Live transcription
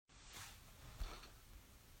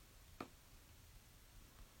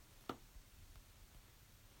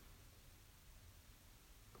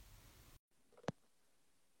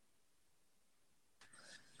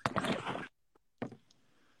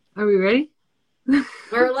Are we ready?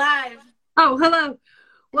 We're live. Oh, hello.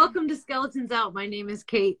 Welcome to Skeletons Out. My name is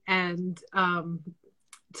Kate, and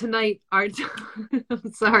tonight I'm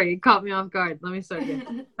sorry, it caught me off guard. Let me start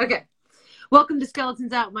again. Okay. Welcome to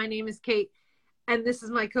Skeletons Out. My name is Kate, and this is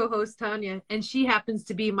my co-host Tanya, and she happens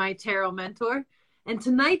to be my tarot mentor. And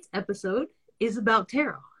tonight's episode is about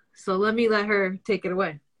tarot. So let her take it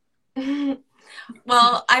away.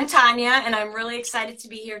 Well, I'm Tanya, and I'm really excited to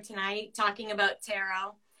be here tonight talking about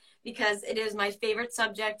tarot because it is my favorite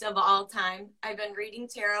subject of all time. I've been reading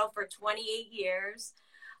tarot for 28 years.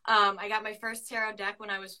 I got my first tarot deck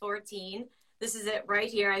when I was 14. This is it right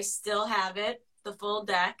here. I still have it, the full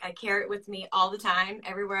deck. I carry it with me all the time,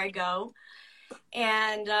 everywhere I go.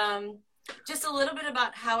 And just a little bit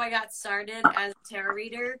about how I got started as a tarot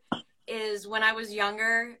reader is when I was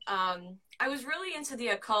younger, I was really into the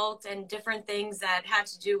occult and different things that had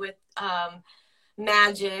to do with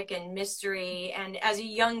magic and mystery. And as a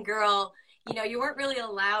young girl, you weren't really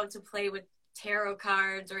allowed to play with tarot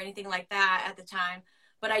cards or anything like that at the time.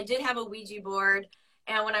 But I did have a Ouija board.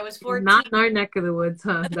 And when I was 14... Not in our neck of the woods,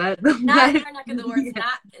 huh? Not in our neck of the woods,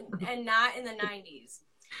 yeah. not in the 90s.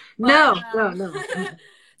 No.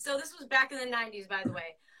 So this was back in the 90s, by the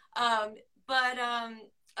way.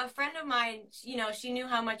 A friend of mine, she knew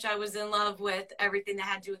how much I was in love with everything that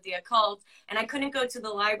had to do with the occult, and I couldn't go to the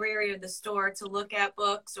library or the store to look at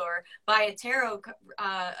books or buy a tarot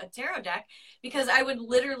deck because I would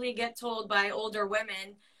literally get told by older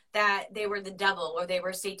women that they were the devil or they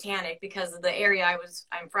were satanic because of the area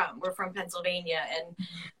I'm from. We're from Pennsylvania, and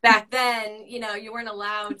back then, you weren't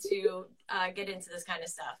allowed to get into this kind of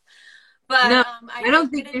stuff. But no, I don't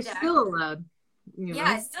think you're still allowed.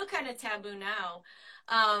 Yeah, it's still kind of taboo now.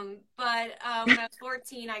 But when I was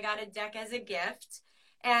 14, I got a deck as a gift.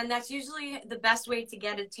 And that's usually the best way to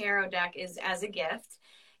get a tarot deck is as a gift.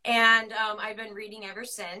 And I've been reading ever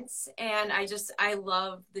since. And I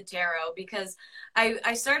love the tarot because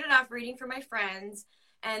I started off reading for my friends.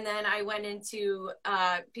 And then I went into,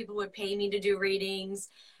 people would pay me to do readings.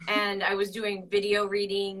 And I was doing video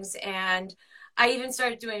readings. And I even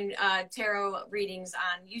started doing tarot readings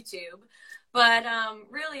on YouTube. But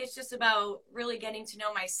really, it's just about really getting to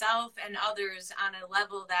know myself and others on a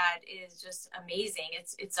level that is just amazing.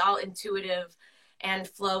 It's all intuitive and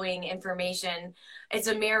flowing information. It's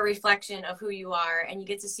a mirror reflection of who you are, and you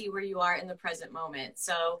get to see where you are in the present moment.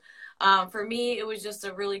 So for me, it was just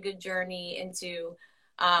a really good journey into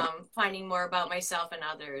finding more about myself and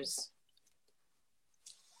others.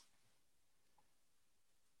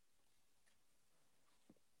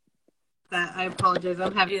 I apologize.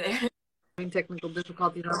 I'm having technical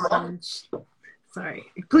difficulties on my lunch. Sorry.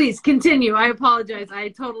 Please continue. I apologize. I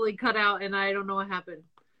totally cut out and I don't know what happened.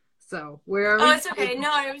 So where are we? Oh, it's okay. No,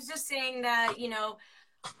 I was just saying that,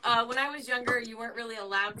 when I was younger, you weren't really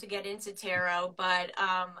allowed to get into tarot, but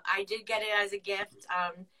I did get it as a gift.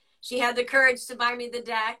 She had the courage to buy me the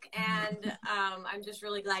deck, and I'm just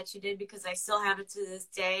really glad she did because I still have it to this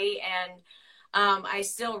day, and I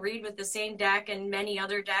still read with the same deck and many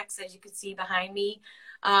other decks, as you can see behind me.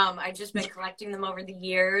 I've just been collecting them over the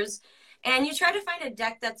years. And you try to find a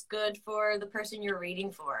deck that's good for the person you're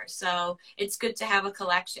reading for. So it's good to have a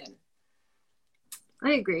collection.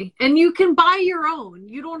 I agree. And you can buy your own.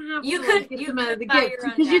 You don't have to get them out of the gift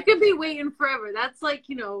because you could be waiting forever. That's like,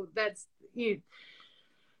 you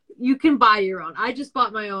can buy your own. I just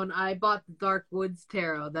bought my own. I bought the Dark Woods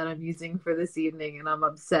Tarot that I'm using for this evening, and I'm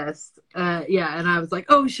obsessed. And I was like,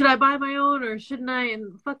 oh, should I buy my own or shouldn't I?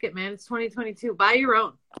 And fuck it, man. It's 2022. Buy your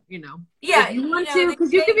own, Yeah. If you want to,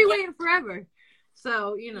 because you could be waiting forever.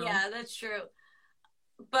 So, Yeah, that's true.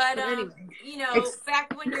 But anyway,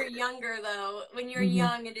 back when you're younger, though, when you're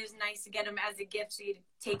young, it is nice to get them as a gift so you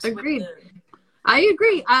take some with you. I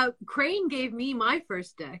agree. Crane gave me my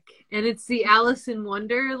first deck, and it's the Alice in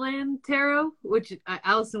Wonderland Tarot, which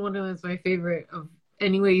Alice in Wonderland is my favorite of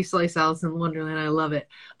any way you slice Alice in Wonderland. I love it.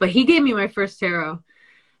 But he gave me my first tarot,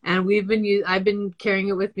 and I've been carrying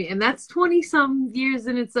it with me, and that's 20-some years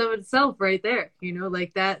in itself right there,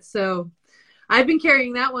 like that. So I've been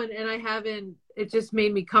carrying that one, and it just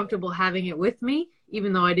made me comfortable having it with me,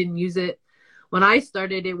 even though I didn't use it when I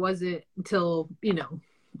started. It wasn't until,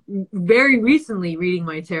 very recently reading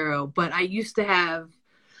my tarot, but I used to have,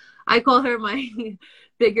 I call her my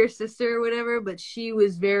bigger sister or whatever, but she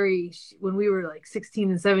was when we were like 16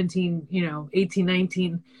 and 17, 18,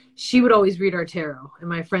 19, she would always read our tarot, and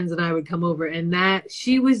my friends and I would come over, and that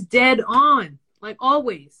she was dead on, like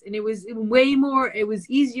always. And it was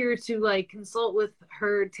easier to like consult with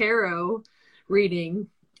her tarot reading.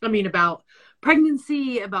 I mean, about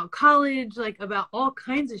pregnancy, about college, like about all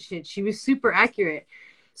kinds of shit. She was super accurate.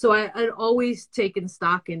 So I'd always taken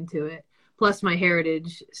stock into it, plus my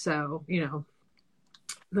heritage. So, you know,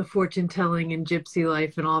 the fortune telling and gypsy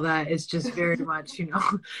life and all that is just very much, you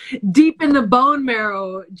know, deep in the bone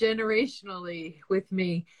marrow generationally with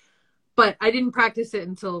me. But I didn't practice it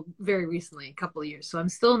until very recently, a couple of years. So I'm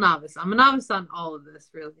still a novice. I'm a novice on all of this,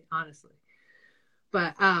 really, honestly.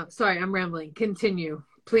 But sorry, I'm rambling. Continue.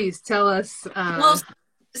 Please tell us. Well,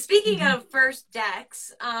 speaking of first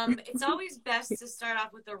decks, it's always best to start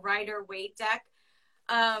off with a Rider-Waite deck,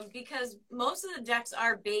 because most of the decks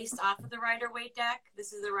are based off of the Rider-Waite deck.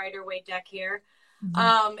 This is the Rider-Waite deck here.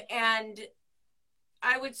 And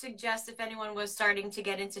I would suggest, if anyone was starting to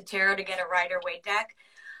get into tarot, to get a Rider-Waite deck.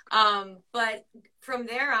 But from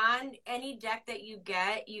there on, any deck that you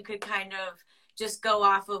get, you could kind of just go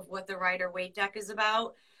off of what the Rider-Waite deck is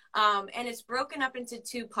about. And it's broken up into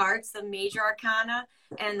two parts, the major arcana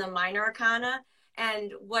and the minor arcana.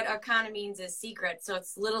 And what arcana means is secrets. So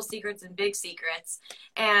it's little secrets and big secrets.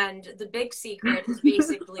 And the big secret is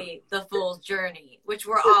basically the fool's journey, which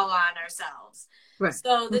we're all on ourselves. Right.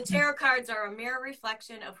 So the tarot cards are a mirror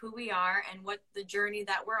reflection of who we are and what the journey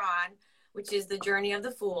that we're on, which is the journey of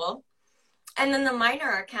the fool. And then the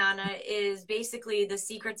minor arcana is basically the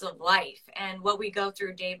secrets of life and what we go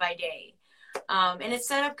through day by day. And it's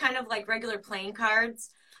set up kind of like regular playing cards.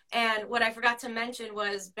 And what I forgot to mention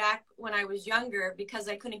was, back when I was younger, because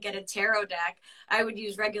I couldn't get a tarot deck, I would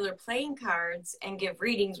use regular playing cards and give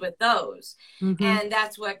readings with those. And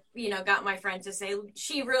that's what, you know, got my friend to say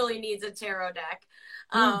she really needs a tarot deck.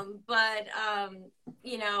 But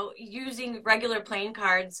you know, using regular playing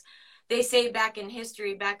cards, they say back in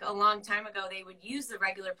history, back a long time ago, they would use the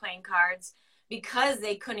regular playing cards because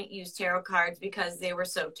they couldn't use tarot cards because they were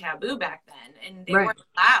so taboo back then and they weren't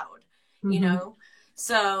allowed, you know.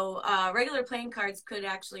 So regular playing cards could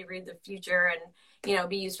actually read the future and, you know,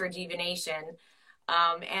 be used for divination.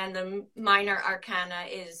 And the minor arcana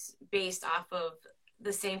is based off of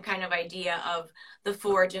the same kind of idea of the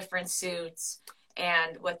 4 different suits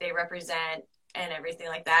and what they represent and everything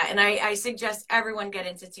like that. And I suggest everyone get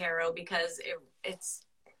into tarot because it's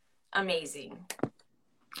amazing.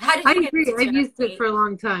 How did you I agree. I've used it for a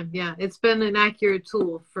long time. Yeah, it's been an accurate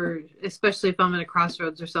tool for, especially if I'm at a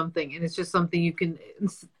crossroads or something, and it's just something you can,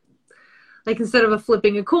 like, instead of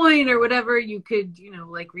flipping a coin or whatever, you could, you know,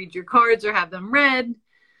 like, read your cards or have them read,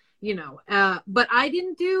 you know. But I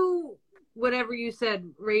didn't do whatever you said,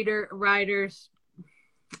 riders.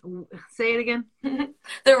 Say it again.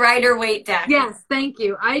 The Rider-Waite deck. Yes, thank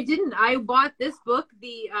you. I didn't. I bought this book,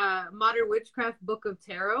 the Modern Witchcraft Book of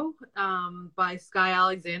Tarot, by Sky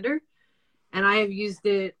Alexander, and I have used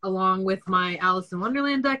it along with my Alice in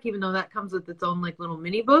Wonderland deck, even though that comes with its own like little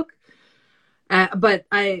mini book. But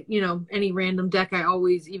I, you know, any random deck, I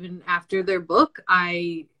always, even after their book,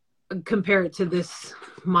 I compare it to this,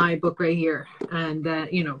 my book right here, and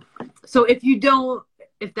you know, so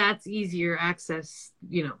if that's easier access,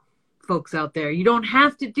 you know, folks out there, you don't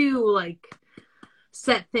have to do like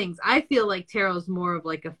set things. I feel like tarot is more of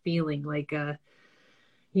like a feeling, like a,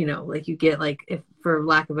 you know, like you get like, if for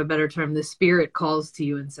lack of a better term, the spirit calls to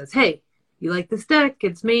you and says, hey, you like this deck?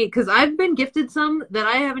 It's me. Because I've been gifted some that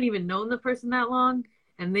I haven't even known the person that long,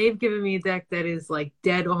 and they've given me a deck that is like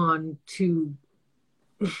dead on to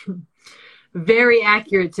very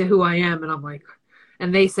accurate to who I am. And I'm like,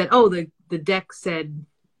 and they said, oh, the deck said,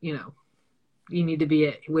 you know, you need to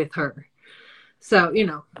be with her. So, you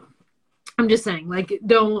know, I'm just saying, like,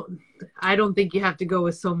 I don't think you have to go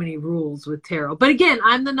with so many rules with tarot. But again,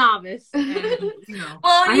 I'm the novice, and, you know,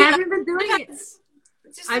 well, I haven't been doing it.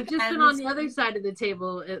 I've just been on the other side of the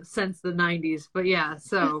table since the 90s. But yeah,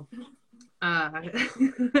 so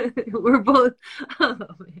we're both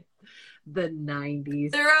the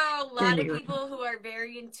 90s. There are a lot of people who are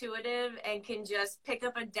very intuitive and can just pick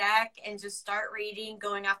up a deck and just start reading,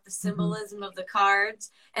 going off the symbolism of the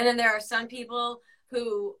cards. And then there are some people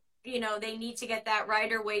who, you know, they need to get that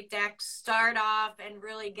Rider-Waite deck, start off and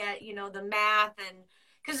really get, you know, the math, and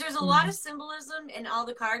because there's a lot of symbolism in all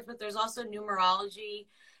the cards, but there's also numerology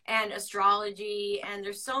and astrology, and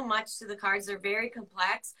there's so much to the cards. They're very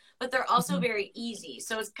complex, but they're also very easy.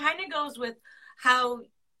 So it kind of goes with how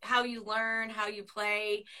you learn, how you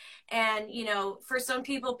play. And, you know, for some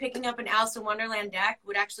people, picking up an Alice in Wonderland deck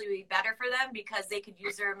would actually be better for them because they could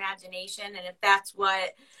use their imagination. And if that's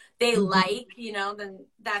what they like, you know, then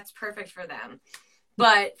that's perfect for them.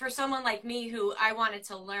 But for someone like me, who I wanted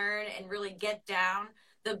to learn and really get down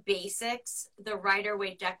the basics, the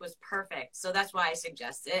Rider-Waite deck was perfect. So that's why I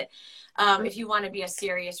suggest it. If you want to be a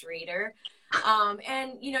serious reader.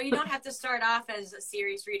 And you know, you don't have to start off as a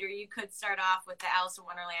serious reader. You could start off with the Alice in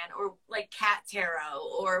Wonderland or like cat tarot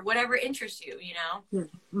or whatever interests you, you know. Yeah.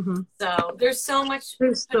 Mm-hmm. So there's so much.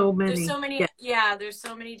 There's so There's many. so many. Yeah. Yeah, there's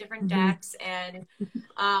so many different Mm-hmm. decks, and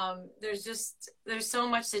there's so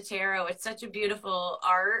much to tarot. It's such a beautiful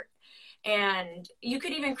art. And you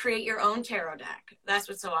could even create your own tarot deck. That's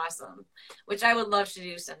what's so awesome, which I would love to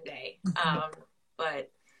do someday.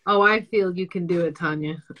 But Oh, I feel you can do it,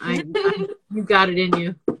 Tanya. You got it in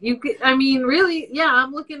you. I mean, really, yeah.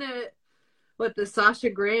 I'm looking at what the Sasha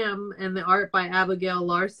Graham and the art by Abigail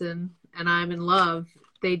Larson and I'm in Love.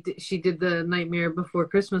 She did the Nightmare Before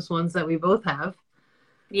Christmas ones that we both have.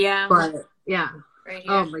 yeah, But yeah. right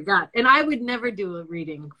here. Oh my God. And I would never do a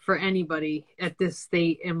reading for anybody at this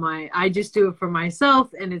state I just do it for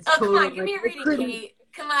myself, and it's Come totally on, give me a reading, Kate.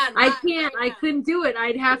 Come on. I can't. I couldn't do it.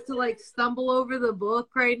 I'd have to like stumble over the book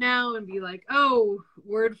right now and be like, oh,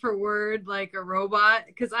 word for word, like a robot.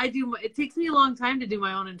 Because it takes me a long time to do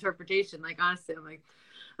my own interpretation. Like, honestly, I'm like,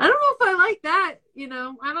 I don't know if I like that. You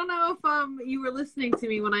know, I don't know if you were listening to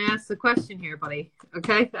me when I asked the question here, buddy.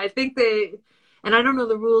 Okay. I think and I don't know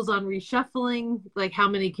the rules on reshuffling. Like, how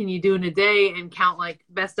many can you do in a day and count like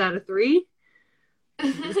best out of 3?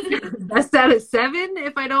 Best out of 7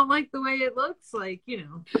 if I don't like the way it looks, like, you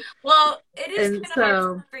know. Well, it is kind of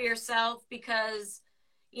hard for yourself because,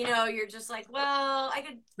 you know, you're just like, well, I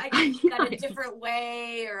could do that a different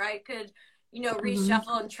way, or I could, you know,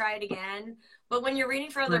 reshuffle and try it again. But when you're reading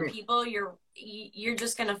for other people, you're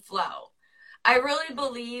just gonna flow. I really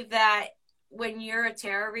believe that when you're a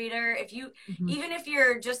tarot reader, even if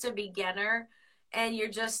you're just a beginner and you're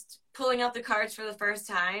just pulling out the cards for the first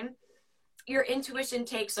time, your intuition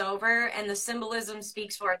takes over and the symbolism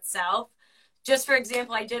speaks for itself. Just for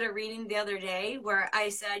example, I did a reading the other day where I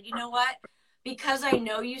said, you know what? Because I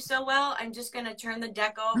know you so well, I'm just going to turn the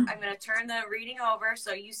deck over. I'm going to turn the reading over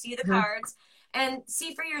so you see the cards and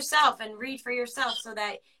see for yourself and read for yourself so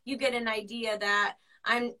that you get an idea that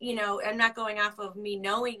I'm not going off of me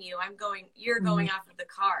knowing you. You're going off of the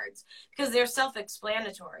cards because they're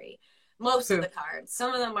self-explanatory. Most of the cards.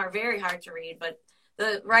 Some of them are very hard to read, but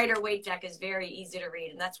the Rider-Waite deck is very easy to read,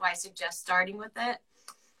 and that's why I suggest starting with it.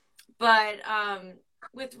 But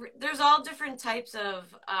there's all different types of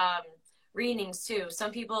readings too. Some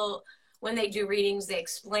people, when they do readings, they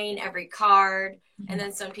explain every card, and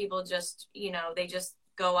then some people just, they just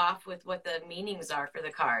go off with what the meanings are for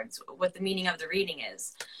the cards, what the meaning of the reading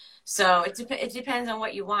is. So it depends on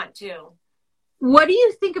what you want too. What do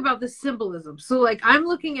you think about the symbolism? So, like, I'm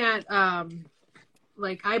looking at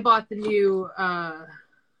like, I bought the new, I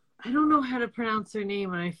don't know how to pronounce her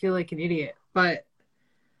name and I feel like an idiot, but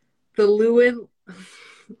the Lewin,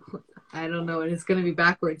 I don't know, and it's going to be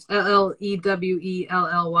backwards. Lewellyn's,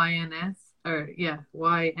 or yeah,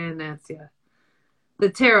 YNS, yeah. The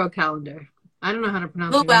tarot calendar. I don't know how to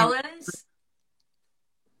pronounce it. Llewellyn's?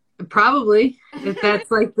 Probably. If that's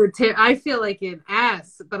like I feel like an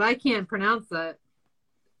ass, but I can't pronounce that.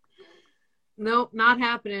 Nope, not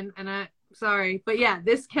happening. And sorry, but yeah,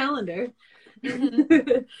 this calendar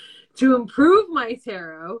to improve my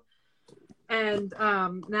tarot. And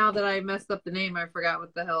now that I messed up the name, I forgot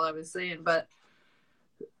what the hell I was saying. But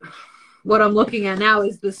what I'm looking at now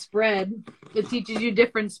is the spread. It teaches you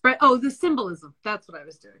different spread. Oh, the symbolism. That's what I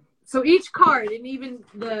was doing. So each card, and even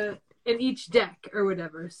in each deck or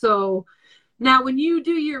whatever. So now when you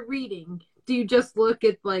do your reading, do you just look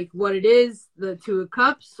at like what it is, the 2 of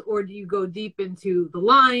Cups, or do you go deep into the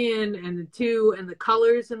lion and the 2 and the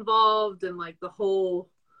colors involved and like the whole,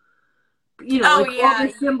 all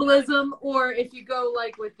the symbolism? Or if you go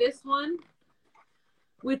like with this one,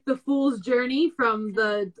 with the Fool's Journey from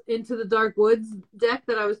the Into the Dark Woods deck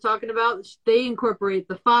that I was talking about, they incorporate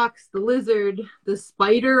the fox, the lizard, the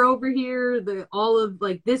spider over here,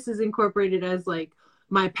 this is incorporated as like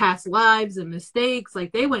my past lives and mistakes.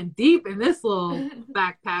 Like, they went deep in this little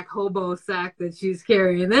backpack hobo sack that she's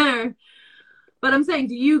carrying there. But I'm saying,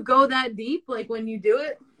 do you go that deep, like, when you do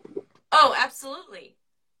it? Oh, absolutely.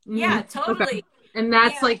 Mm-hmm. Yeah, totally. Okay. And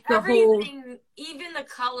that's like the everything, whole, even the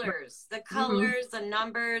colors, the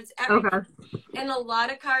numbers, everything. Okay. And a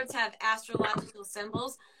lot of cards have astrological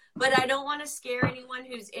symbols, but I don't want to scare anyone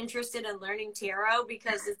who's interested in learning tarot,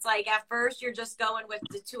 because it's like at first you're just going with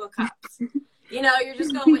the 2 of Cups. You're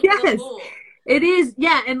just going with the Fool. It is,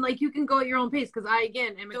 yeah, and like you can go at your own pace, because I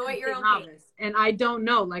again am a complete novice, and I don't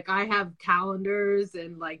know. Like, I have calendars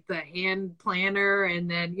and like the hand planner,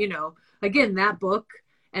 and then again that book.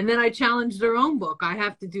 And then I challenge their own book. I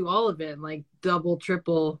have to do all of it, like double,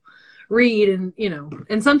 triple read. And,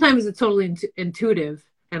 and sometimes it's totally intuitive.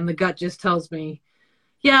 And the gut just tells me,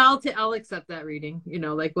 Yeah, I'll accept that reading,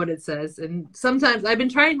 like what it says. And sometimes I've been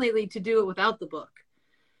trying lately to do it without the book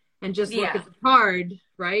and just look Yeah. at the card,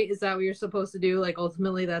 right? Is that what you're supposed to do? Like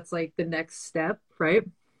ultimately that's like the next step, right?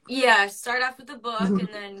 Yeah, start off with the book and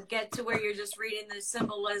Mm-hmm. then get to where you're just reading the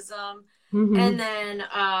symbolism, Mm-hmm. and then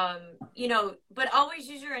but always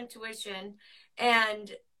use your intuition.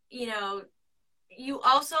 And you know you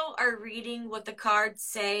also are reading what the cards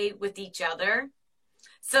say with each other.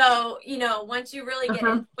 So, once you really get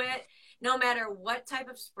Uh-huh. into it, no matter what type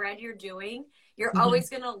of spread you're doing, you're Mm-hmm. always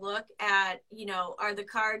going to look at, are the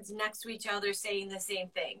cards next to each other saying the same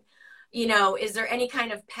thing? Is there any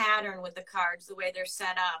kind of pattern with the cards, the way they're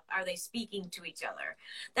set up? Are they speaking to each other?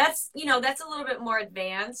 That's a little bit more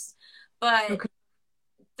advanced, but Okay.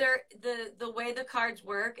 the way the cards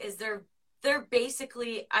work is they're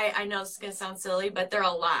basically, I know this is going to sound silly, but they're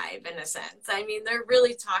alive in a sense. I mean, they're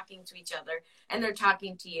really talking to each other and they're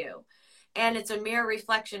talking to you. And it's a mirror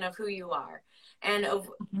reflection of who you are and of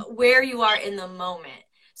where you are in the moment.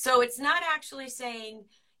 So it's not actually saying,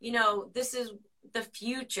 this is the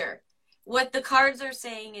future. What the cards are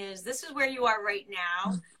saying is this is where you are right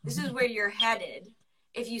now. This is where you're headed.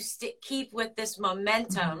 If you keep with this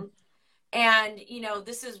momentum, and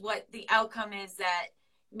this is what the outcome is that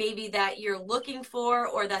maybe that you're looking for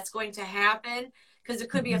or that's going to happen, because it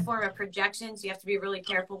could be a form of projection, so you have to be really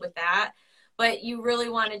careful with that. But you really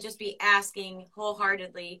want to just be asking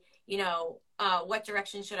wholeheartedly, what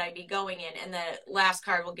direction should I be going in, and the last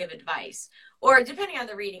card will give advice, or depending on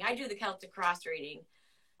the reading. I do the Celtic cross reading.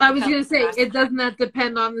 I The was gonna Celtic say cross, it doesn't that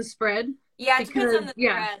depend on the spread yeah, it depends because on the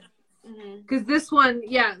yeah, thread. Mm-hmm. because this one,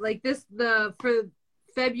 yeah, like this the for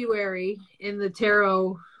February in the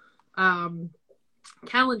tarot um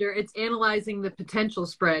calendar, it's analyzing the potential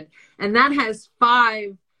spread, and that has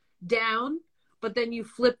 5 down, but then you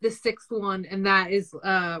flip the 6th one, and that is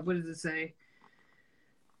what does it say?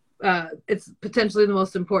 It's potentially the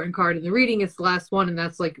most important card in the reading. It's the last one, and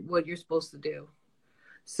that's like what you're supposed to do.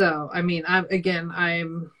 So, I mean, I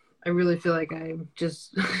really feel like I'm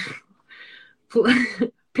just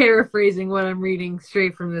paraphrasing what I'm reading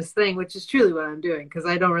straight from this thing, which is truly what I'm doing because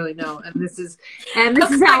I don't really know. And this is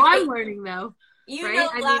how I'm learning though. Right?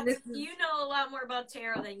 I mean, this is You know a lot more about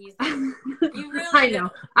tarot than you think. You really I do.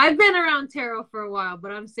 know. I've been around tarot for a while,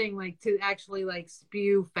 but I'm saying like to actually like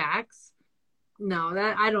spew facts. No,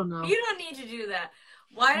 that I don't know. You don't need to do that.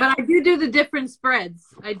 Why But don't I do the different spreads.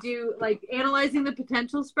 I do like analyzing the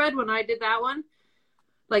potential spread when I did that one.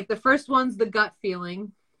 Like the first one's the gut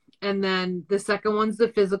feeling, and then the second one's the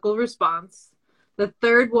physical response. The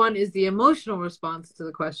third one is the emotional response to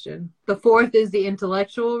the question. The fourth is the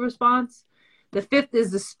intellectual response. The fifth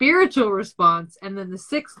is the spiritual response. And then the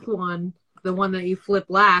sixth one, the one that you flip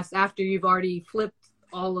last after you've already flipped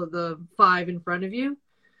all of the 5 in front of you,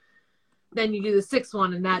 then you do the sixth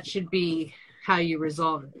one, and that should be how you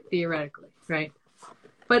resolve it, theoretically, right?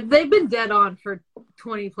 But they've been dead on for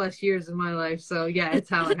 20 plus years in my life. So yeah, it's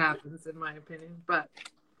how it happens in my opinion. But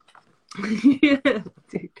yeah,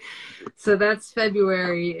 dude. So that's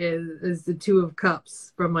February is the 2 of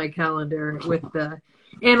Cups from my calendar with the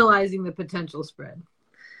analyzing the potential spread.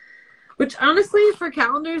 Which honestly, for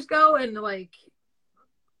calendars go and like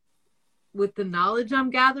with the knowledge I'm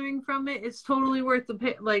gathering from it, it's totally worth the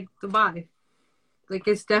pay, like the buy. Like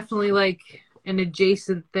it's definitely like an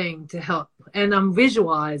adjacent thing to help. And I'm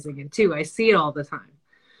visualizing it too. I see it all the time.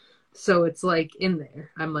 So it's like in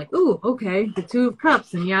there. I'm like, ooh, okay, the 2 of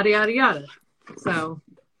Cups and yada, yada, yada. So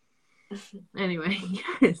anyway,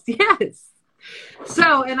 yes.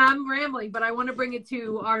 So, and I'm rambling, but I want to bring it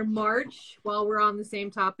to our March while we're on the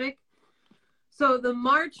same topic. So the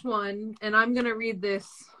March one, and I'm going to read this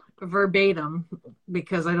verbatim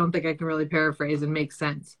because I don't think I can really paraphrase and make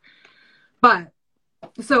sense. But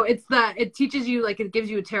so it's that it teaches you, like it gives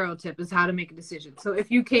you a tarot tip is how to make a decision. So if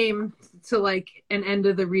you came to like an end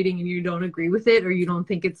of the reading and you don't agree with it, or you don't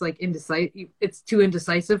think it's like it's too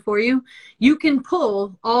indecisive for you, you can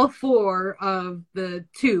pull all 4 of the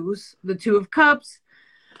 2s, the 2 of Cups,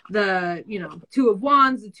 the 2 of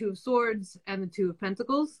Wands, the 2 of Swords, and the 2 of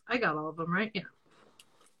Pentacles. I got all of them right. Yeah.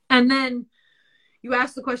 And then you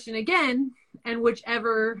ask the question again, and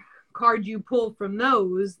whichever card you pull from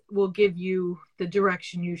those will give you the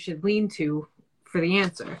direction you should lean to for the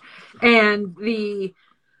answer. And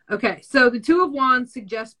so the 2 of Wands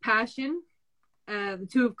suggests passion. The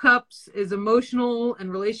 2 of Cups is emotional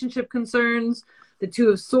and relationship concerns. The 2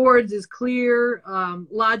 of Swords is clear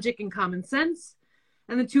logic and common sense.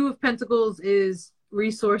 And the 2 of Pentacles is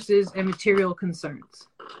resources and material concerns.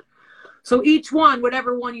 So each one,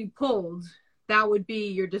 whatever one you pulled, that would be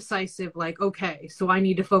your decisive, like, okay, so I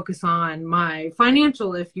need to focus on my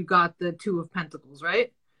financial if you got the Two of Pentacles,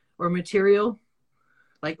 right? Or material.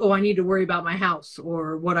 Like, oh, I need to worry about my house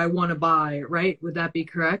or what I want to buy, right? Would that be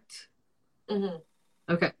correct? Mm-hmm.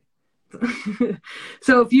 Okay.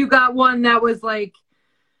 So if you got one that was like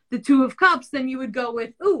the Two of Cups, then you would go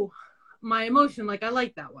with, ooh, my emotion, like I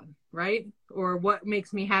like that one, right? Or what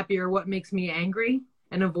makes me happy or what makes me angry,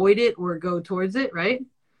 and avoid it or go towards it, right?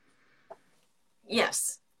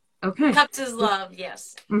 Yes. Okay. Cups is love,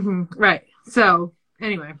 yes. Mm-hmm. Right. So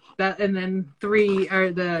anyway, that, and then 3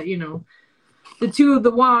 are the, the Two of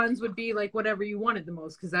the Wands would be like whatever you wanted the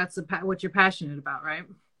most, because that's what you're passionate about, right?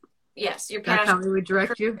 Yes, your That's passion. how we would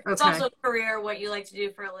direct you. Okay. It's also a career, what you like to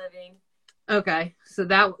do for a living. Okay, so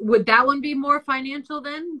that one be more financial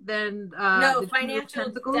then than no,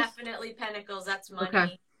 financial, definitely Pentacles. That's money,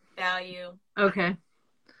 okay. Value. Okay.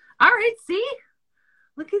 All right. See,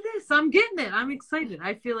 look at this. I'm getting it. I'm excited.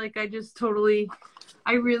 I feel like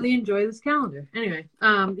I really enjoy this calendar. Anyway,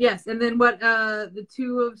 yes. And then what? The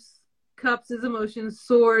Two of Cups is emotions.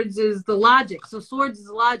 Swords is the logic. So swords is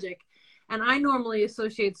logic, and I normally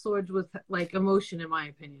associate swords with like emotion, in my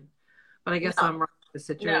opinion. But I guess I'm wrong with the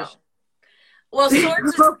situation. No. Well,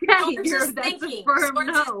 swords is, okay, swords is thinking.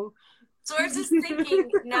 Swords is thinking,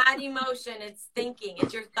 not emotion. It's thinking.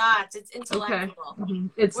 It's your thoughts. It's intellectual. Okay. Mm-hmm.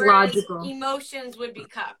 It's whereas logical. Emotions would be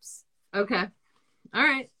cups. Okay. All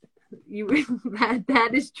right.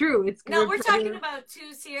 That is true. It's no, we're talking about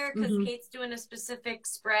twos here because Kate's doing a specific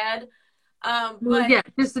spread. But yeah,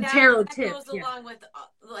 just a tarot tip. Goes along with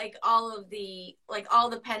like all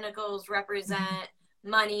the pentacles represent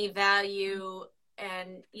money, value,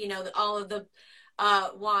 and all of the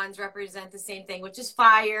wands represent the same thing, which is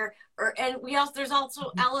fire. There's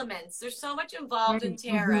also elements. There's so much involved in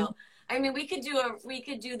tarot. I mean, we could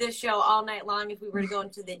do this show all night long if we were to go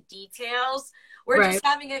into the details. We're just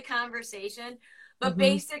having a conversation, but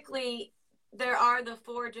basically there are the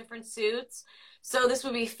 4 different suits. So this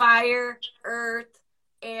would be fire, earth,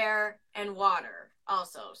 air, and water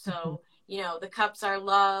also. So, the cups are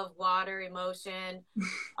love, water, emotion,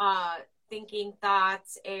 thinking,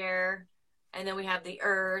 thoughts, air, and then we have the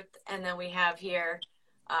earth, and then we have here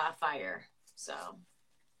fire.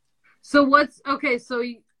 So what's okay? So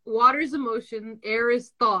water is emotion, air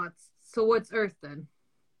is thoughts. So what's earth then?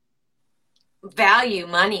 Value,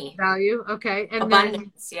 money, value. Okay, and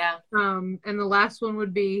abundance. Then, and the last one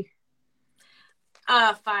would be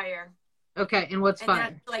fire. Okay, and what's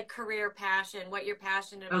fire? That's like career passion, what you're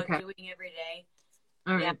passionate about doing every day.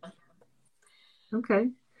 All right. Yeah. Okay.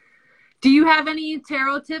 Do you have any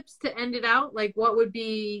tarot tips to end it out? Like what would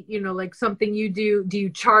be, like something you do? Do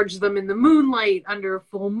you charge them in the moonlight under a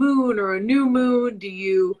full moon or a new moon? Do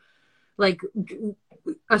you like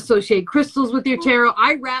associate crystals with your tarot?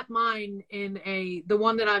 I wrap mine in the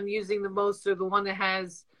one that I'm using the most, or the one that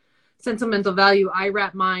has sentimental value. I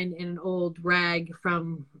wrap mine in an old rag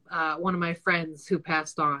from one of my friends who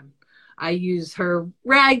passed on. I use her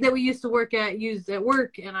rag that we used at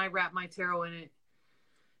work, and I wrap my tarot in it.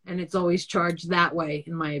 And it's always charged that way,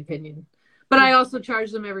 in my opinion. But I also charge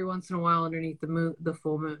them every once in a while underneath the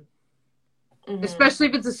full moon, especially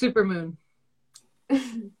if it's a super moon.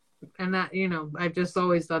 And that, I've just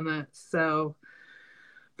always done that. So,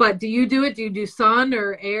 but do you do it? Do you do sun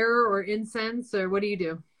or air or incense, or what do you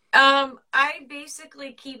do? I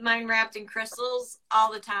basically keep mine wrapped in crystals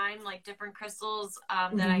all the time, like different crystals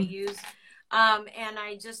that I use. And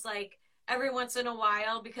I just every once in a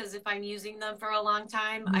while, because if I'm using them for a long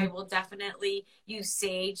time, I will definitely use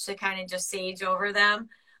sage to kind of just sage over them.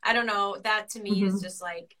 I don't know. That to me is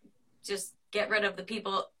just get rid of the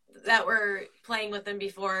people that were playing with them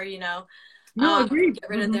before, No, agreed. Get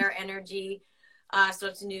rid of their energy. So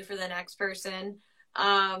it's new for the next person.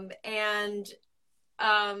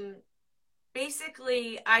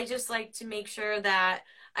 Basically I just like to make sure that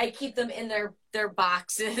I keep them in their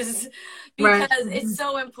boxes because it's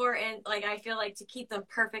so important. Like, I feel like to keep them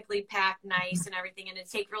perfectly packed, nice and everything, and to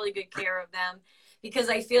take really good care of them, because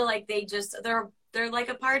I feel like they're like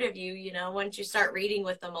a part of you, once you start reading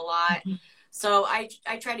with them a lot. So I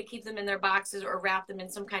try to keep them in their boxes or wrap them in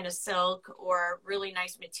some kind of silk or really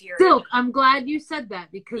nice material. Silk. I'm glad you said that,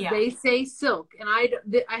 because they say silk, and I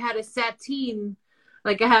had a sateen.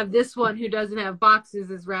 Like, I have this one who doesn't have boxes,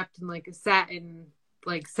 is wrapped in like a satin,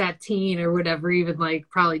 like sateen or whatever, even like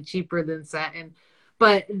probably cheaper than satin.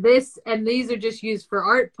 But these are just used for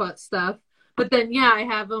art stuff. But then I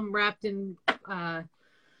have them wrapped in the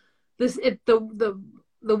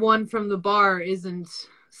one from the bar isn't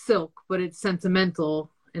silk, but it's sentimental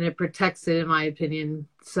and it protects it, in my opinion.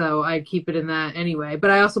 So I keep it in that anyway. But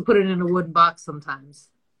I also put it in a wooden box sometimes.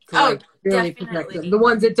 to Oh, like really protect them. definitely. The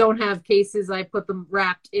ones that don't have cases, I put them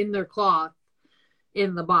wrapped in their cloth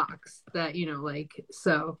in the box that, you know, like,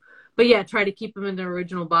 so, but yeah, try to keep them in their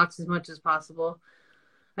original box as much as possible.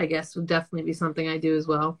 I guess would definitely be something I do as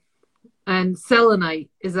well. And selenite,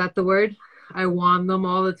 is that the word? I wand them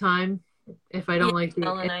all the time. If I don't Yeah, like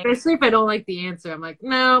selenite. especially if I don't like the answer, I'm like,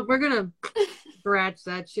 no, we're gonna scratch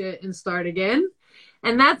that shit and start again.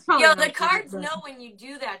 And that's probably Yo, not the cards good, know when you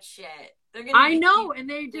do that shit. They're gonna I give know, you, and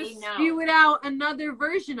they just know. spew it out another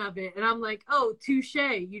version of it, and I'm like, oh, touche,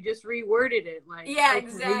 you just reworded it, like, Yeah, okay,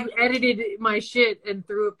 exactly. you edited my shit and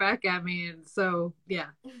threw it back at me, and so yeah,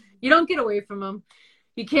 you don't get away from them.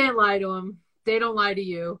 You can't lie to them. They don't lie to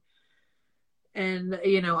you, and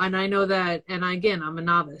you know, and I know that. And again, I'm a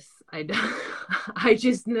novice. I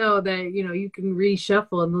just know that, you know, you can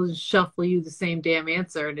reshuffle, and they'll just shuffle you the same damn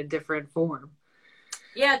answer in a different form.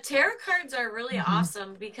 Yeah, tarot cards are really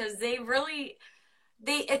awesome because they really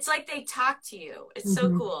it's like they talk to you. It's so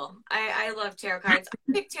cool. I love tarot cards.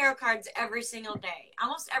 I pick tarot cards every single day,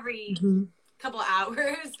 almost every couple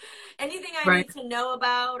hours. Anything I need to know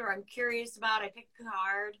about or I'm curious about, I pick a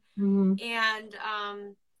card. And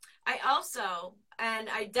I also, and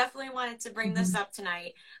I definitely wanted to bring this up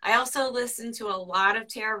tonight, I also listen to a lot of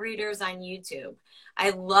tarot readers on YouTube.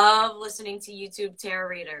 I love listening to YouTube tarot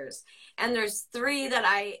readers. And there's 3 that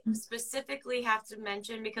I specifically have to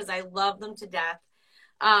mention because I love them to death.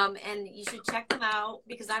 And you should check them out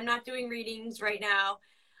because I'm not doing readings right now.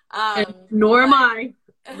 Nor am I.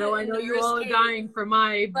 Though I know you all are dying for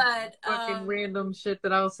my but fucking random shit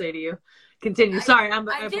that I'll say to you. Continue. Sorry,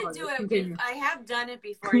 I did do it. I have done it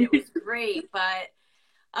before, and it was great. But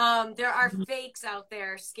there are fakes out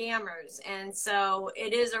there, scammers, and so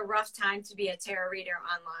it is a rough time to be a tarot reader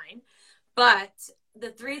online. But the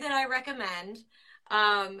 3 that I recommend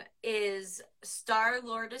is Star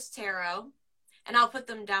Lourdes Tarot, and I'll put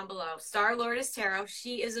them down below. Star Lourdes Tarot,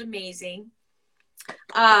 she is amazing.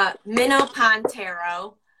 Minnow Pond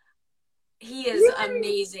Tarot, he is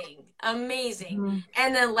amazing.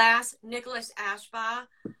 And then last, Nicholas Ashbaugh.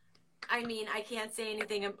 I mean, I can't say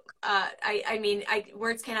anything. I mean,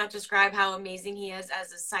 words cannot describe how amazing he is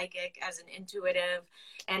as a psychic, as an intuitive,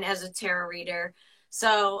 and as a tarot reader.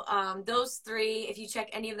 So those 3, if you check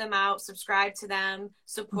any of them out, subscribe to them,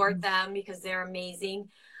 support them because they're amazing.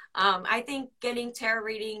 I think getting tarot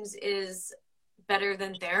readings is better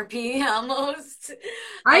than therapy almost.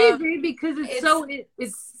 I agree because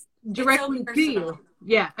it's directly so to you.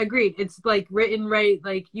 Yeah, agreed. It's like written right,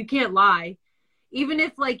 like you can't lie. Even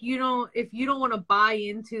if like if you don't want to buy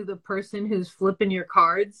into the person who's flipping your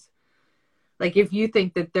cards, like if you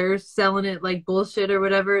think that they're selling it like bullshit or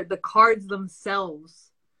whatever, the cards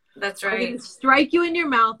themselves, that's right, are gonna strike you in your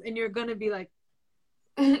mouth and you're gonna be like,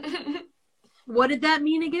 what did that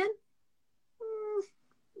mean again?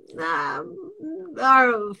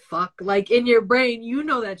 Oh fuck, like in your brain you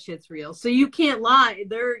know that shit's real, so you can't lie.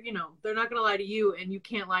 They're not gonna lie to you, and you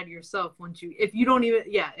can't lie to yourself if you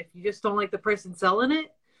just don't like the person selling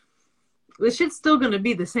it, the shit's still gonna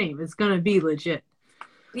be the same. It's gonna be legit.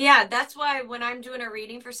 Yeah, that's why when I'm doing a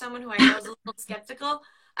reading for someone who I know is a little skeptical,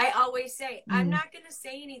 I always say, I'm not gonna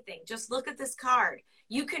say anything, just look at this card.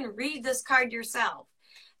 You can read this card yourself.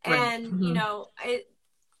 And you know,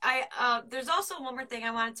 there's also one more thing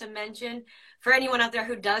I wanted to mention for anyone out there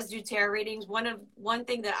who does do tarot readings. One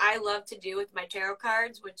thing that I love to do with my tarot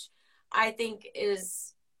cards, which I think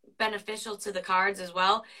is beneficial to the cards as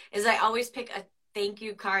well, is I always pick a thank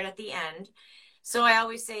you card at the end. So I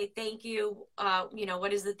always say thank you.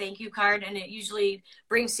 What is the thank you card? And it usually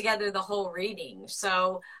brings together the whole reading.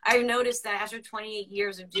 So I've noticed that after 28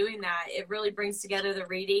 years of doing that, it really brings together the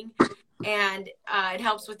reading. And it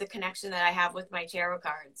helps with the connection that I have with my tarot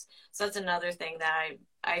cards. So that's another thing that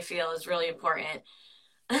I feel is really important.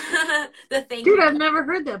 The thank you. Dude, I've never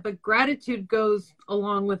heard that, but gratitude goes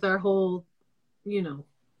along with our whole,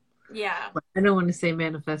 Yeah. I don't want to say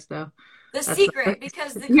manifesto. The secret,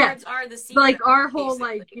 because the cards are the secret. Like our whole,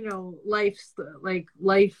 life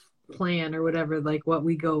plan or whatever, like what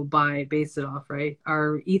we go by, base it off, right?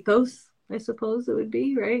 Our ethos, I suppose it would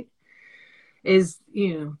be, right? Is,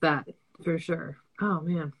 that. For sure. Oh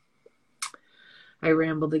man, I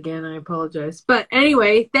rambled again. I apologize. But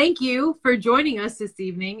anyway, thank you for joining us this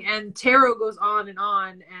evening. And tarot goes on.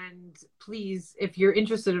 And please, if you're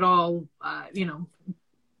interested at all,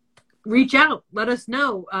 reach out. Let us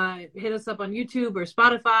know. Hit us up on YouTube or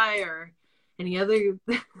Spotify or any other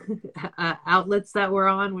outlets that we're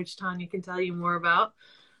on, which Tanya can tell you more about.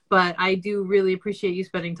 But I do really appreciate you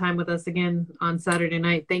spending time with us again on Saturday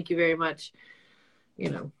night. Thank you very much.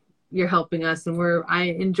 You're helping us, and I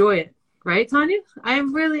enjoy it, right, Tanya? I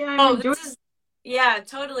enjoy it. Yeah,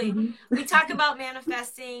 totally. Mm-hmm. We talk about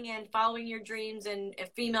manifesting and following your dreams and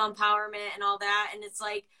female empowerment and all that. And it's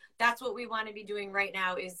like, that's what we want to be doing right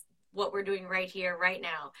now, is what we're doing right here, right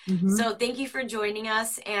now. Mm-hmm. So thank you for joining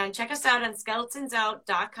us, and check us out on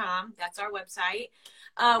skeletonsOut.com. That's our website.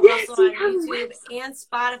 We're Yes, also we on have a YouTube website. and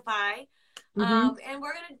Spotify. Mm-hmm. And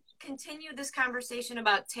we're going to continue this conversation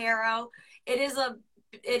about tarot. It is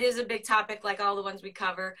a big topic, like all the ones we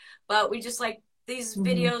cover, but we just like these Mm-hmm.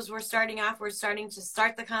 videos we're starting to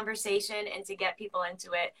start the conversation and to get people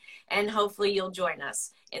into it, and hopefully you'll join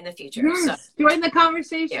us in the future. Yes, join the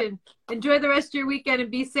conversation. Enjoy the rest of your weekend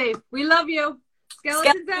and be safe. We love you.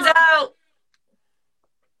 Skeletons out. Out.